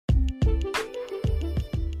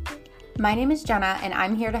My name is Jenna, and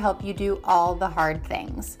I'm here to help you do all the hard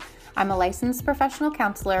things. I'm a licensed professional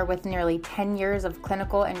counselor with nearly 10 years of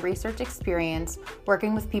clinical and research experience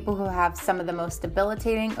working with people who have some of the most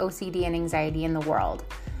debilitating OCD and anxiety in the world.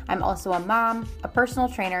 I'm also a mom, a personal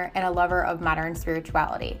trainer, and a lover of modern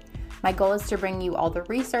spirituality. My goal is to bring you all the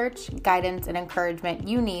research, guidance, and encouragement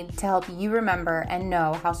you need to help you remember and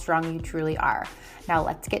know how strong you truly are. Now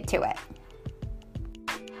let's get to it.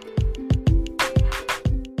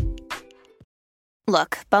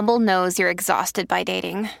 Look, Bumble knows you're exhausted by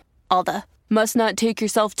dating. All the, must not take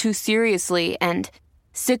yourself too seriously, and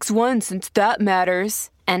 6'1" since that matters,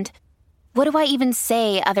 and what do I even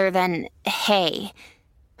say other than, hey?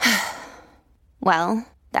 Well,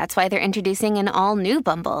 that's why they're introducing an all-new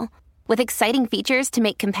Bumble, with exciting features to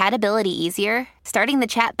make compatibility easier, starting the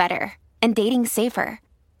chat better, and dating safer.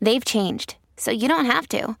 They've changed, so you don't have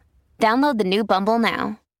to. Download the new Bumble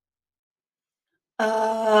now.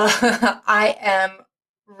 I am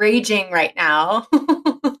raging right now.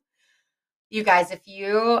 You guys, if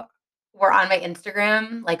you were on my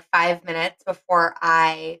Instagram like 5 minutes before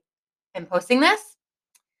I am posting this,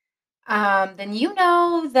 then you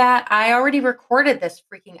know that I already recorded this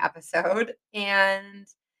freaking episode. And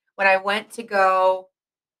when I went to go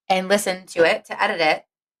and listen to it, to edit it,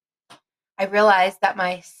 I realized that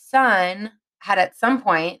my son had at some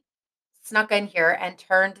point snuck in here and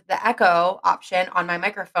turned the echo option on my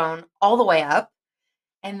microphone all the way up.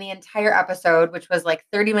 And the entire episode, which was like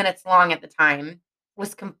 30 minutes long at the time,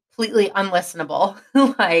 was completely unlistenable.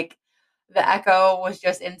 Like the echo was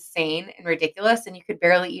just insane and ridiculous, and you could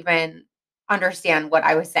barely even understand what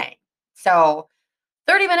I was saying. So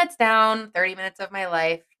 30 minutes down, 30 minutes of my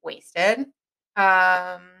life wasted.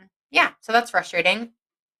 Yeah, so that's frustrating.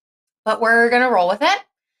 But we're going to roll with it.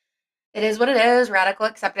 It is what it is, radical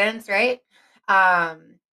acceptance, right?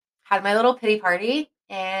 Had my little pity party,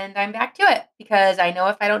 and I'm back to it because I know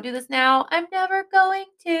if I don't do this now, I'm never going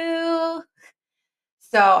to.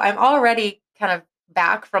 So I'm already kind of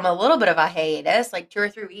back from a little bit of a hiatus, like 2 or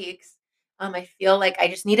 3 weeks. I feel like I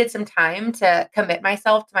just needed some time to commit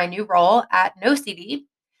myself to my new role at NoCD.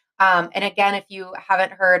 And again, if you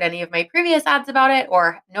haven't heard any of my previous ads about it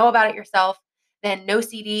or know about it yourself, then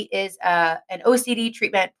NoCD is an OCD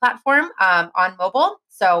treatment platform on mobile.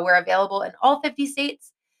 So we're available in all 50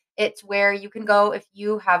 states. It's where you can go if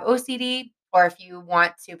you have OCD or if you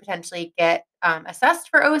want to potentially get assessed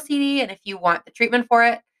for OCD and if you want the treatment for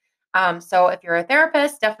it. So if you're a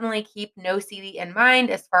therapist, definitely keep NoCD in mind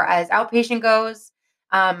as far as outpatient goes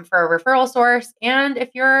for a referral source. And if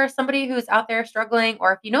you're somebody who's out there struggling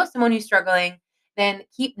or if you know someone who's struggling, then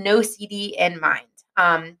keep NoCD in mind.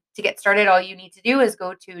 To get started, all you need to do is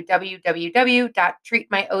go to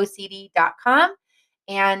www.treatmyocd.com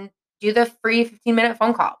and do the free 15-minute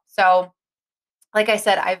phone call. So like I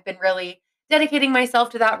said, I've been really dedicating myself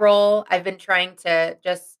to that role. I've been trying to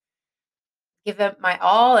just give it my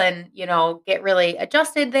all and, get really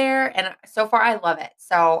adjusted there. And so far I love it.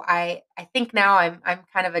 So I think now I'm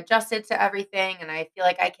kind of adjusted to everything. And I feel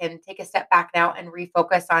like I can take a step back now and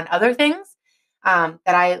refocus on other things that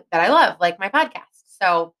I love, like my podcast.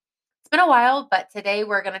 So it's been a while, but today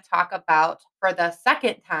we're going to talk about, for the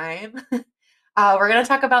second time, we're going to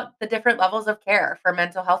talk about the different levels of care for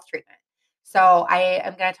mental health treatment. So I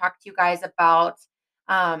am going to talk to you guys about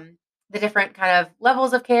the different kind of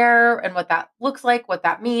levels of care and what that looks like, what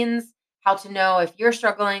that means, how to know if you're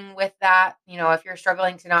struggling with that, if you're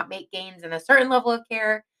struggling to not make gains in a certain level of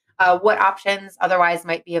care, what options otherwise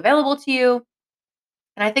might be available to you.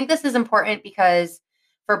 And I think this is important because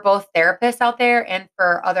for both therapists out there and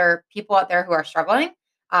for other people out there who are struggling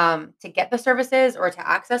to get the services or to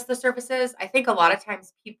access the services, I think a lot of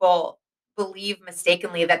times people believe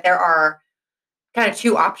mistakenly that there are kind of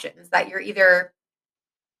two options, that you're either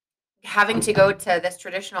having to go to this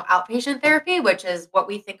traditional outpatient therapy, which is what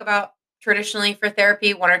we think about traditionally for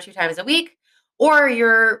therapy 1 or 2 times a week, or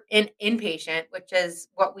you're in inpatient, which is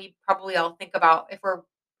what we probably all think about if we're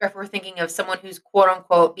thinking of someone who's quote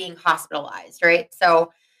unquote being hospitalized, right?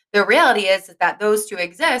 So the reality is that those two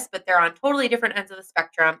exist, but they're on totally different ends of the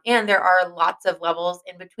spectrum, and there are lots of levels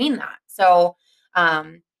in between that. So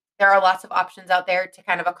there are lots of options out there to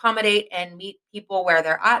kind of accommodate and meet people where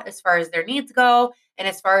they're at as far as their needs go and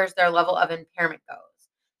as far as their level of impairment goes.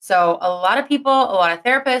 So a lot of people, a lot of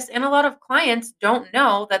therapists, and a lot of clients don't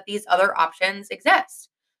know that these other options exist.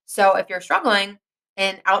 So if you're struggling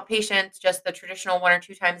and outpatient, just the traditional 1 or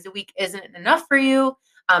 2 times a week isn't enough for you,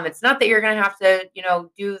 it's not that you're going to have to,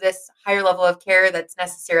 do this higher level of care that's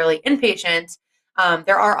necessarily inpatient.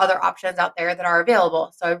 There are other options out there that are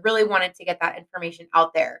available. So I really wanted to get that information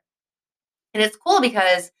out there. And it's cool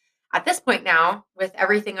because At this point now, with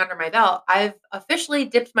everything under my belt, I've officially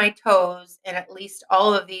dipped my toes in at least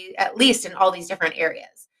in all these different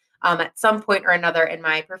areas at some point or another in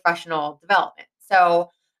my professional development. So,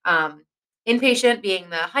 inpatient being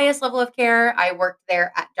the highest level of care, I worked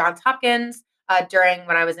there at Johns Hopkins during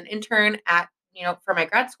when I was an intern for my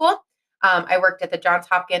grad school. I worked at the Johns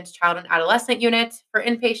Hopkins Child and Adolescent Unit for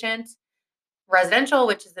inpatient. Residential,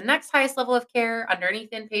 which is the next highest level of care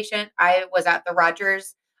underneath inpatient, I was at the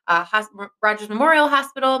Rogers Memorial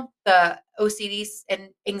Hospital, the OCD and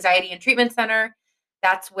Anxiety and Treatment Center.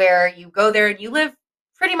 That's where you go there and you live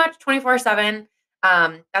pretty much 24/7.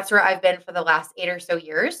 That's where I've been for the last 8 or so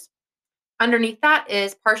years. Underneath that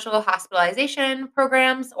is partial hospitalization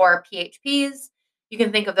programs or PHPs. You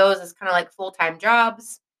can think of those as kind of like full-time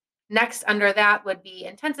jobs. Next, under that would be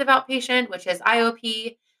intensive outpatient, which is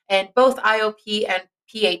IOP. And both IOP and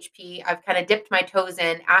PHP, I've kind of dipped my toes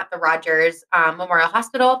in at the Rogers Memorial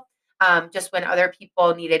Hospital, just when other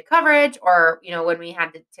people needed coverage or, when we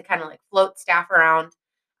had to kind of like float staff around.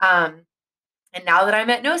 Um, and now that I'm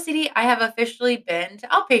at NoCD, I have officially been to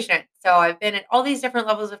outpatient. So I've been at all these different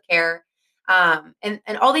levels of care.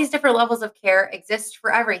 And all these different levels of care exist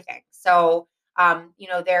for everything. So,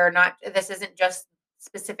 this isn't just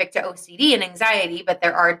specific to OCD and anxiety, but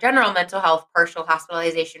there are general mental health partial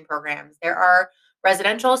hospitalization programs. There are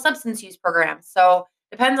residential substance use programs. So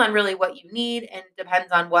depends on really what you need and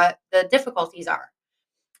depends on what the difficulties are.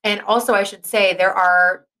 And also, I should say, there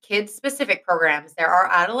are kids specific programs, there are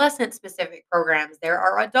adolescent specific programs, there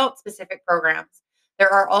are adult specific programs.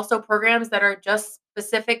 There are also programs that are just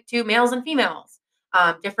specific to males and females.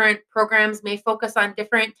 Different programs may focus on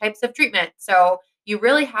different types of treatment. So you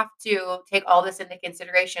really have to take all this into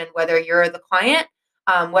consideration, whether you're the client,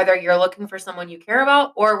 whether you're looking for someone you care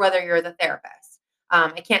about, or whether you're the therapist.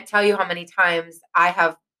 I can't tell you how many times I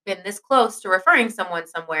have been this close to referring someone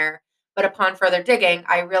somewhere, but upon further digging,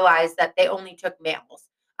 I realized that they only took males.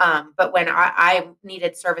 But when I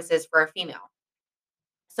needed services for a female.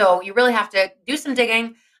 So you really have to do some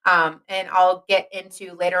digging. And I'll get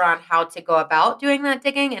into later on how to go about doing that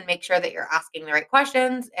digging and make sure that you're asking the right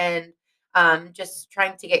questions and just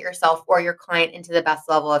trying to get yourself or your client into the best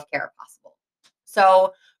level of care possible.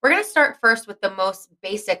 So we're going to start first with the most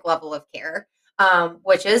basic level of care,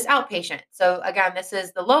 which is outpatient. So again, this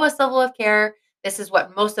is the lowest level of care. This is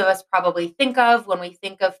what most of us probably think of when we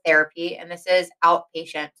think of therapy, and this is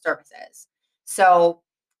outpatient services. So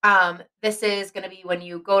this is going to be when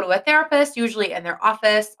you go to a therapist, usually in their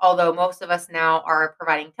office, although most of us now are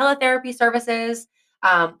providing teletherapy services.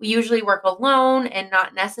 We usually work alone and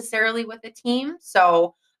not necessarily with a team.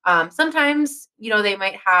 So sometimes,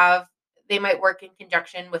 they might work in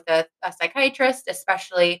conjunction with a psychiatrist,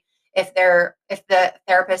 especially if the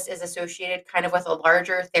therapist is associated kind of with a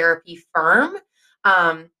larger therapy firm.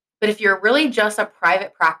 But if you're really just a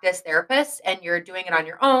private practice therapist and you're doing it on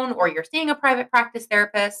your own or you're seeing a private practice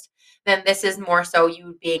therapist, then this is more so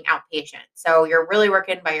you being outpatient. So you're really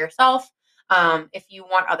working by yourself. If you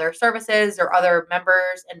want other services or other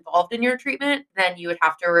members involved in your treatment, then you would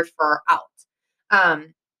have to refer out.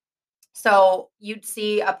 Um, so you'd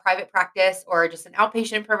see a private practice or just an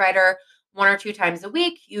outpatient provider 1 or 2 times a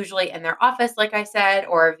week, usually in their office, like I said,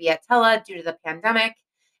 or via tele due to the pandemic.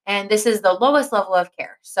 And this is the lowest level of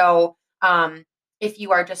care. So if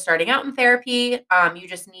you are just starting out in therapy, you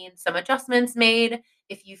just need some adjustments made.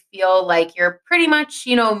 If you feel like you're pretty much,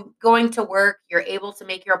 going to work, you're able to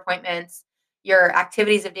make your appointments, your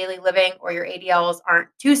activities of daily living or your ADLs aren't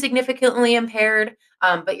too significantly impaired,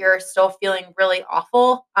 but you're still feeling really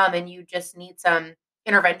awful and you just need some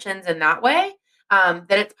interventions in that way, then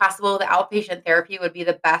it's possible the outpatient therapy would be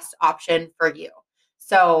the best option for you.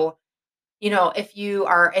 So, if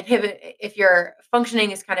your functioning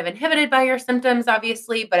is kind of inhibited by your symptoms,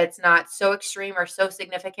 obviously, but it's not so extreme or so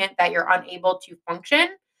significant that you're unable to function,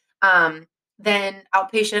 then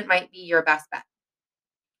outpatient might be your best bet.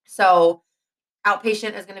 So,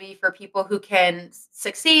 outpatient is going to be for people who can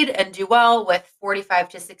succeed and do well with 45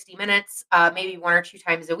 to 60 minutes, maybe 1 or 2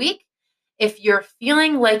 times a week. If you're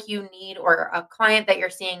feeling like you need, or a client that you're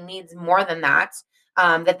seeing needs more than that,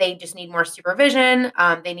 that they just need more supervision,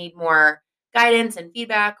 they need more guidance and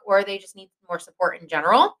feedback, or they just need more support in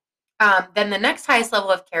general, then the next highest level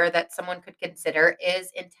of care that someone could consider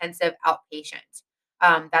is intensive outpatient.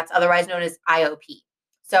 That's otherwise known as IOP.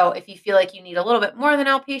 So if you feel like you need a little bit more than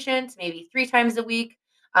outpatient, maybe 3 times a week,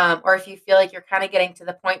 or if you feel like you're kind of getting to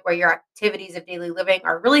the point where your activities of daily living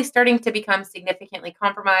are really starting to become significantly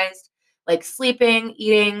compromised, like sleeping,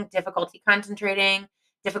 eating, difficulty concentrating,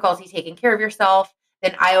 difficulty taking care of yourself,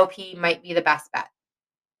 then IOP might be the best bet.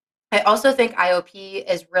 I also think IOP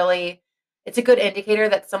is really it's a good indicator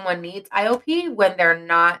that someone needs IOP when they're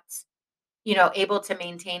not, able to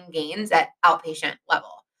maintain gains at outpatient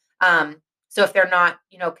level. So if they're not,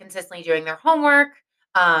 consistently doing their homework,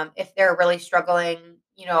 if they're really struggling,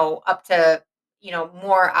 up to,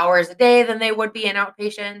 more hours a day than they would be in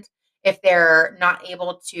outpatient, if they're not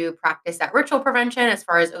able to practice that ritual prevention as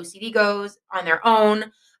far as OCD goes on their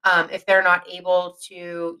own, if they're not able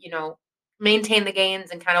to, maintain the gains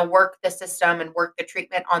and kind of work the system and work the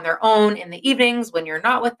treatment on their own in the evenings when you're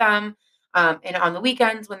not with them, and on the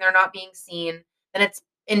weekends when they're not being seen, then it's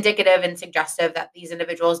indicative and suggestive that these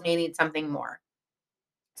individuals may need something more.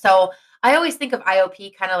 So I always think of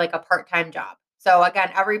IOP kind of like a part-time job. So again,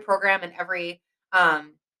 every program and every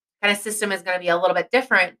kind of system is going to be a little bit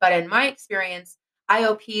different. But in my experience,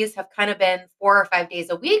 IOPs have kind of been 4 or 5 days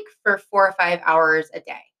a week for 4 or 5 hours a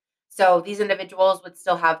day. So these individuals would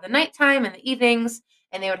still have the nighttime and the evenings,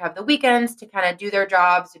 and they would have the weekends to kind of do their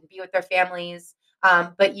jobs and be with their families.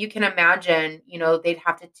 But you can imagine, they'd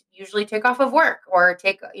have to usually take off of work or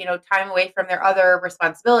take, time away from their other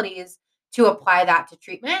responsibilities to apply that to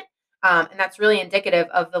treatment. And that's really indicative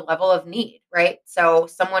of the level of need, right? So,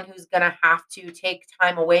 someone who's going to have to take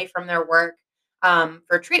time away from their work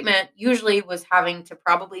for treatment usually was having to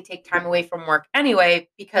probably take time away from work anyway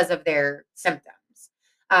because of their symptoms.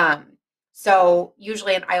 Um, so,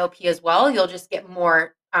 usually in IOP as well, you'll just get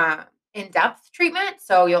more in depth treatment.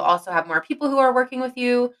 So, you'll also have more people who are working with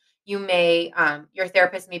you. You may, your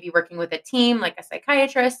therapist may be working with a team like a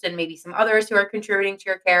psychiatrist and maybe some others who are contributing to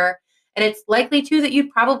your care, and it's likely too that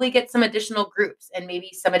you'd probably get some additional groups and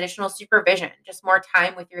maybe some additional supervision, just more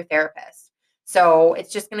time with your therapist. So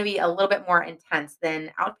it's just going to be a little bit more intense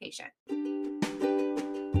than outpatient.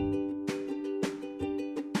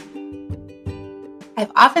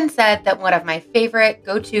 I've often said that one of my favorite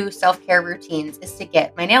go to self care routines is to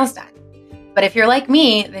get my nails done. But if you're like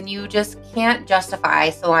me, then you just can't justify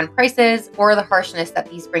salon prices or the harshness that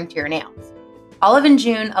these bring to your nails. Olive and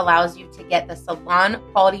June allows you to get the salon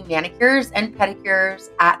quality manicures and pedicures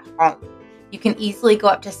at home. You can easily go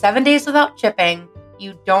up to 7 days without chipping.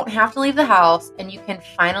 You don't have to leave the house, and you can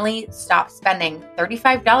finally stop spending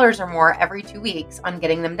 $35 or more every 2 weeks on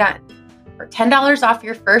getting them done. For $10 off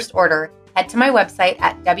your first order, head to my website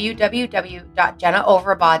at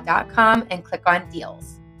www.jennaoverbaugh.com and click on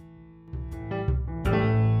deals.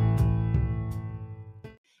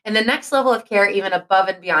 And the next level of care, even above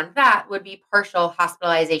and beyond that, would be partial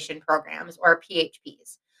hospitalization programs or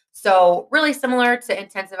PHPs. So, really similar to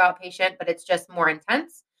intensive outpatient, but it's just more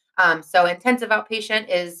intense. So, intensive outpatient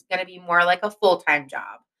is going to be more like a full time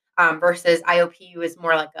job versus IOPU is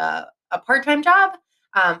more like a part time job.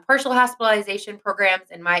 Partial hospitalization programs,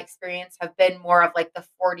 in my experience, have been more of like the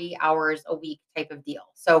 40 hours a week type of deal.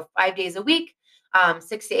 So, 5 days a week,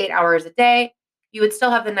 6 to 8 hours a day. You would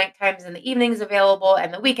still have the night times and the evenings available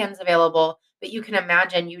and the weekends available, but you can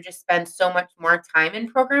imagine you just spend so much more time in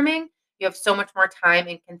programming. You have so much more time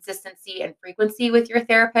and consistency and frequency with your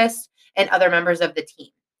therapist and other members of the team.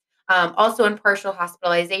 Also, in partial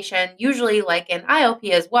hospitalization, usually like in IOP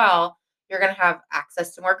as well, you're going to have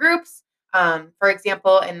access to more groups. For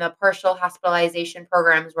example, in the partial hospitalization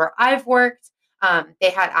programs where I've worked, they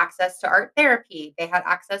had access to art therapy, they had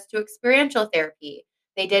access to experiential therapy,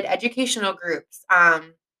 they did educational groups,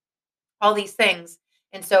 all these things.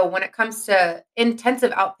 And so when it comes to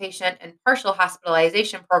intensive outpatient and partial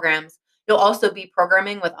hospitalization programs, you'll also be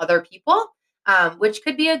programming with other people, which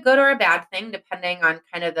could be a good or a bad thing depending on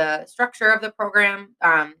kind of the structure of the program,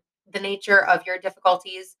 the nature of your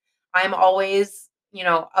difficulties. I'm always,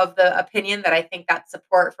 of the opinion that I think that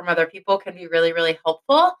support from other people can be really, really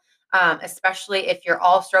helpful. Especially if you're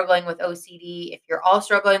all struggling with OCD, if you're all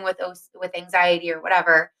struggling with anxiety or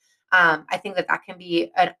whatever, I think that that can be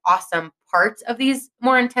an awesome part of these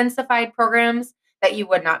more intensified programs that you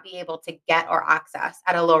would not be able to get or access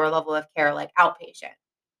at a lower level of care like outpatient.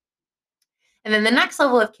 And then the next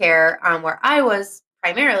level of care, where I was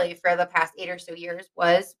primarily for the past 8 or so years,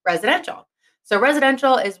 was residential. So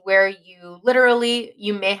residential is where you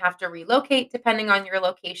may have to relocate depending on your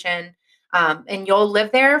location. And you'll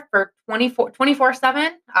live there for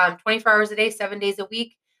 24/7, 24 hours a day, 7 days a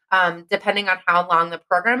week, depending on how long the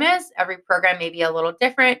program is. Every program may be a little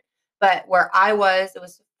different, but where I was, it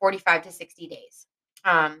was 45 to 60 days.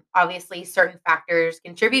 Obviously, certain factors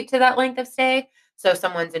contribute to that length of stay. So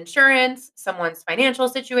someone's insurance, someone's financial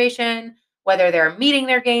situation, whether they're meeting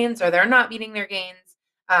their gains or they're not meeting their gains.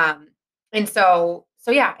 Um, and so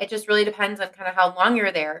yeah, it just really depends on kind of how long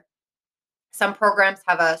you're there. Some programs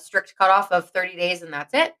have a strict cutoff of 30 days and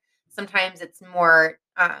that's it. Sometimes it's more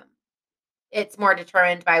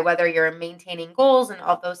determined by whether you're maintaining goals and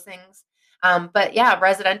all those things. But yeah,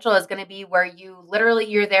 residential is going to be where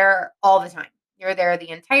you're there all the time. You're there the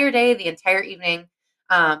entire day, the entire evening.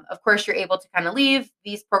 Of course, you're able to kind of leave.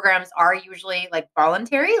 These programs are usually like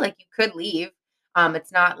voluntary, like you could leave.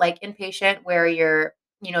 It's not like inpatient where you're,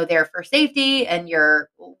 there for safety and you're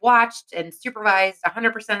watched and supervised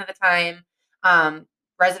 100% of the time. Um,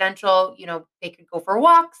 Residential, they could go for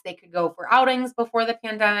walks, they could go for outings before the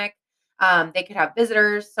pandemic, they could have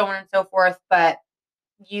visitors, so on and so forth. But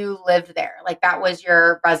you lived there. Like that was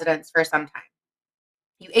your residence for some time.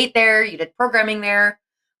 You ate there, you did programming there,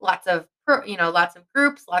 lots of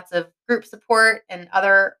groups, lots of group support and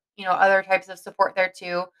other types of support there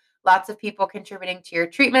too. Lots of people contributing to your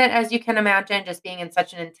treatment, as you can imagine, just being in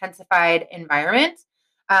such an intensified environment.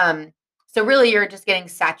 Um, so really you're just getting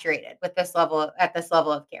saturated with this level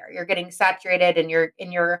of care. You're getting saturated and your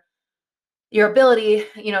ability,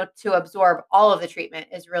 to absorb all of the treatment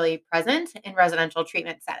is really present in residential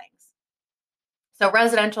treatment settings. So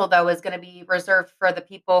residential, though, is going to be reserved for the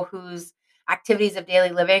people whose activities of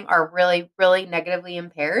daily living are really, really negatively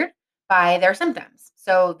impaired by their symptoms.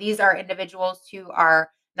 So these are individuals who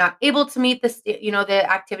are not able to meet the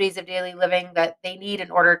activities of daily living that they need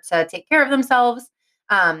in order to take care of themselves.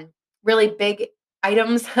 Um, Really big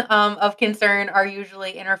items of concern are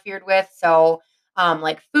usually interfered with. So,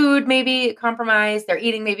 like food may be compromised, their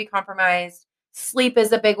eating may be compromised. Sleep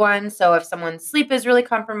is a big one. So if someone's sleep is really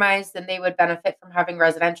compromised, then they would benefit from having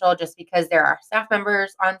residential just because there are staff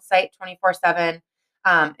members on site 24/7.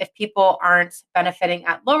 If people aren't benefiting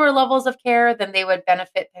at lower levels of care, then they would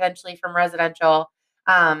benefit potentially from residential.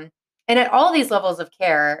 Um, and at all these levels of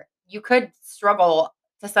care, you could struggle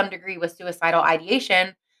to some degree with suicidal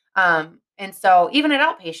ideation. And so even at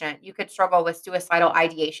outpatient, you could struggle with suicidal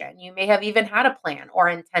ideation. You may have even had a plan or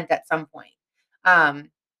intent at some point. Um,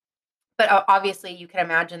 but obviously, you can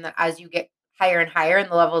imagine that as you get higher and higher in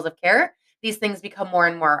the levels of care, these things become more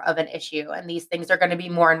and more of an issue, and these things are going to be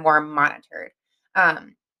more and more monitored.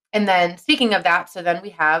 Um, and then, speaking of that, so then we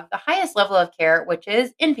have the highest level of care, which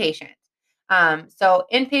is inpatient. So,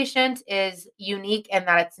 inpatient is unique in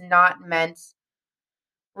that it's not meant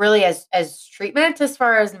really as treatment as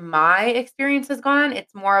far as my experience has gone.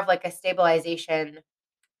 It's more of like a stabilization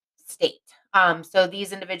state. So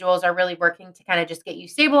these individuals are really working to kind of just get you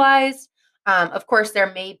stabilized. Of course,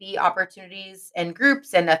 there may be opportunities and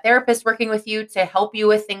groups and a therapist working with you to help you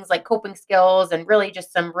with things like coping skills and really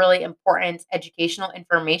just some really important educational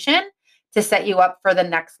information to set you up for the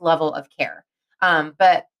next level of care.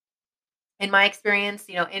 But in my experience,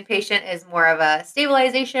 inpatient is more of a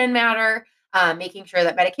stabilization matter, making sure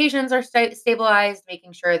that medications are stabilized,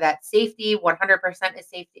 making sure that safety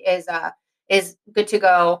 100% is good to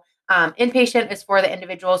go. Inpatient is for the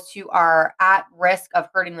individuals who are at risk of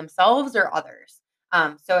hurting themselves or others.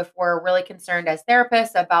 So if we're really concerned as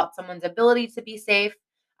therapists about someone's ability to be safe,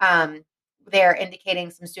 um, they're indicating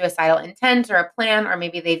some suicidal intent or a plan, or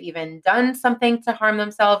maybe they've even done something to harm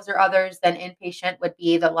themselves or others, then inpatient would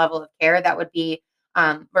be the level of care that would be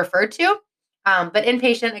referred to. But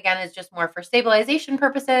inpatient, again, is just more for stabilization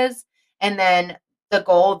purposes. And then the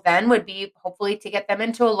goal then would be hopefully to get them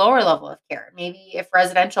into a lower level of care. Maybe if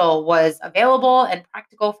residential was available and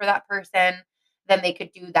practical for that person, then they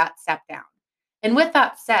could do that step down. And with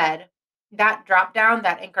that said, that drop down,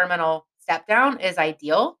 that incremental step down is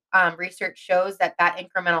ideal. Research shows that that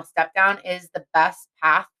incremental step down is the best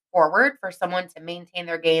path forward for someone to maintain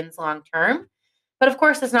their gains long term. But of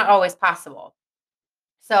course, it's not always possible.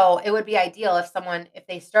 So it would be ideal if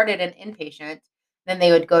they started an inpatient, then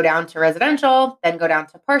they would go down to residential, then go down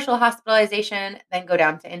to partial hospitalization, then go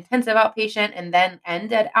down to intensive outpatient, and then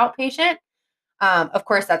end at outpatient. Of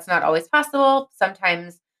course, that's not always possible.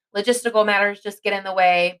 Sometimes logistical matters just get in the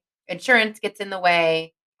way, insurance gets in the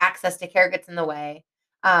way, access to care gets in the way.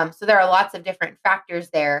 So there are lots of different factors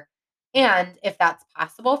there. And if that's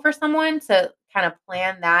possible for someone to kind of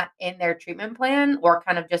plan that in their treatment plan or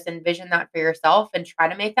kind of just envision that for yourself and try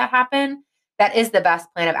to make that happen, that is the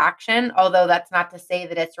best plan of action. Although that's not to say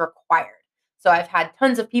that it's required. So I've had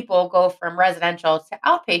tons of people go from residential to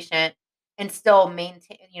outpatient and still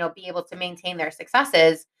be able to maintain their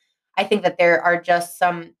successes. I think that there are just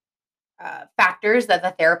some factors that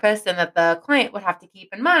the therapist and that the client would have to keep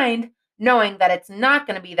in mind, knowing that it's not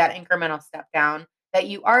going to be that incremental step down, that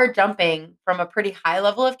you are jumping from a pretty high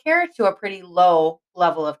level of care to a pretty low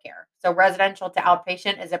level of care. So, residential to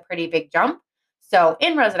outpatient is a pretty big jump. So,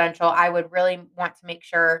 in residential, I would really want to make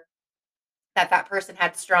sure that that person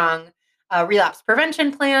had strong relapse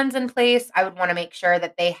prevention plans in place. I would want to make sure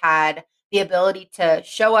that they had the ability to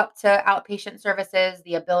show up to outpatient services,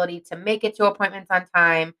 the ability to make it to appointments on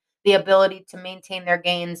time, the ability to maintain their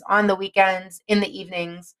gains on the weekends, in the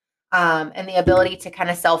evenings. and the ability to kind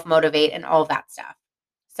of self-motivate and all of that stuff.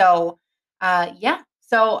 So, yeah.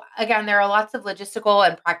 So again, there are lots of logistical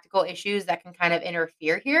and practical issues that can kind of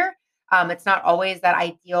interfere here. It's not always that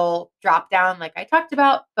ideal drop down like I talked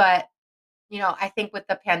about, but I think with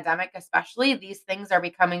the pandemic, especially, these things are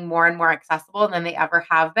becoming more and more accessible than they ever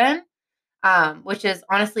have been, which is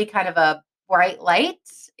honestly kind of a bright light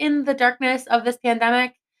in the darkness of this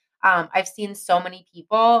pandemic. I've seen so many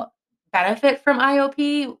people benefit from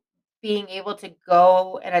IOP being able to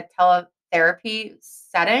go in a teletherapy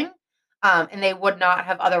setting, and they would not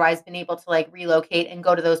have otherwise been able to like relocate and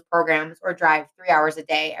go to those programs or drive 3 hours a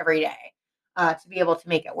day every day to be able to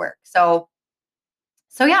make it work. So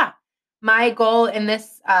yeah, my goal in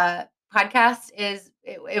this podcast is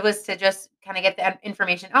it was to just kind of get the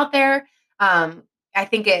information out there. Um, I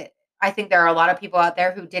think it. I think there are a lot of people out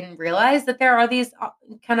there who didn't realize that there are these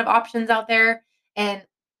kind of options out there. And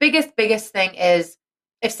biggest thing is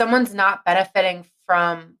if someone's not benefiting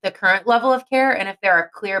from the current level of care, and if there are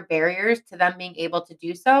clear barriers to them being able to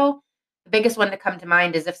do so, the biggest one to come to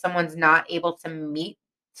mind is if someone's not able to meet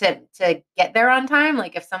to get there on time,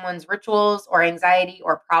 like if someone's rituals or anxiety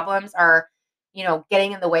or problems are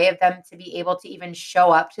getting in the way of them to be able to even show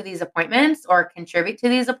up to these appointments or contribute to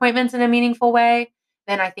these appointments in a meaningful way,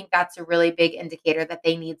 then I think that's a really big indicator that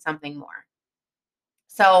they need something more.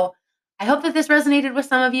 So I hope that this resonated with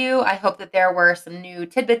some of you. I hope that there were some new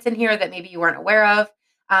tidbits in here that maybe you weren't aware of.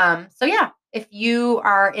 So yeah, if you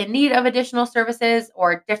are in need of additional services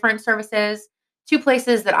or different services, two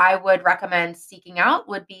places that I would recommend seeking out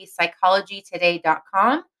would be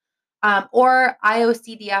psychologytoday.com or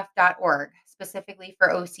iocdf.org, specifically for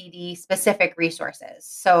OCD specific resources.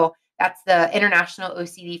 So that's the International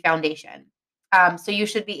OCD Foundation. So you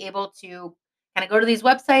should be able to kind of go to these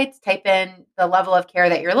websites, type in the level of care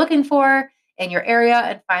that you're looking for in your area,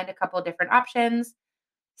 and find a couple of different options.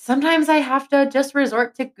 Sometimes I have to just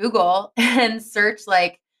resort to Google and search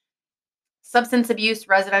like substance abuse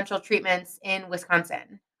residential treatments in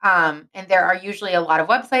Wisconsin. And there are usually a lot of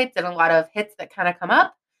websites and a lot of hits that kind of come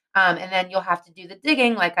up. And then you'll have to do the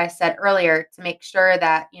digging, like I said earlier, to make sure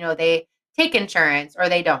that, they take insurance or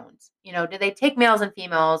they don't. Do they take males and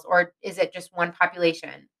females, or is it just one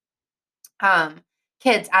population?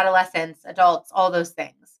 Kids, adolescents, adults, all those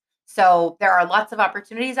things. So there are lots of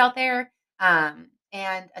opportunities out there.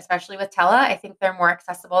 And especially with Tele, I think they're more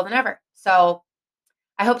accessible than ever. So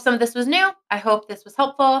I hope some of this was new. I hope this was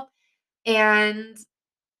helpful. And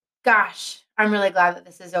gosh, I'm really glad that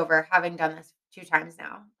this is over, having done this 2 times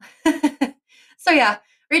now. So yeah,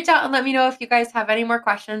 reach out and let me know if you guys have any more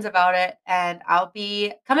questions about it. And I'll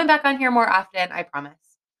be coming back on here more often, I promise.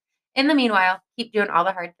 In the meanwhile, keep doing all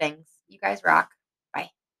the hard things. You guys rock.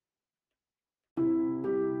 Bye.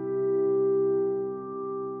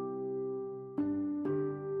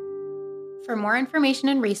 For more information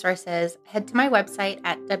and resources, head to my website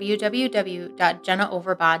at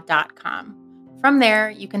www.jennaoverbaugh.com. From there,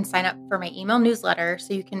 you can sign up for my email newsletter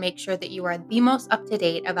so you can make sure that you are the most up to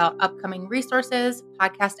date about upcoming resources,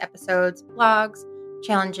 podcast episodes, blogs,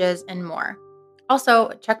 challenges, and more. Also,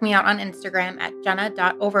 check me out on Instagram at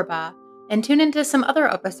jenna.overbaugh and tune into some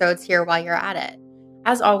other episodes here while you're at it.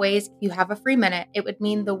 As always, if you have a free minute, it would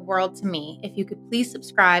mean the world to me if you could please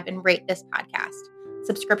subscribe and rate this podcast.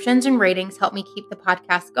 Subscriptions and ratings help me keep the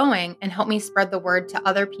podcast going and help me spread the word to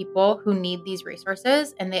other people who need these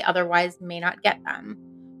resources and they otherwise may not get them.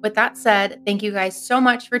 With that said, thank you guys so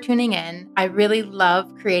much for tuning in. I really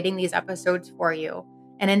love creating these episodes for you.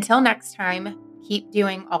 And until next time, keep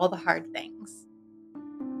doing all the hard things.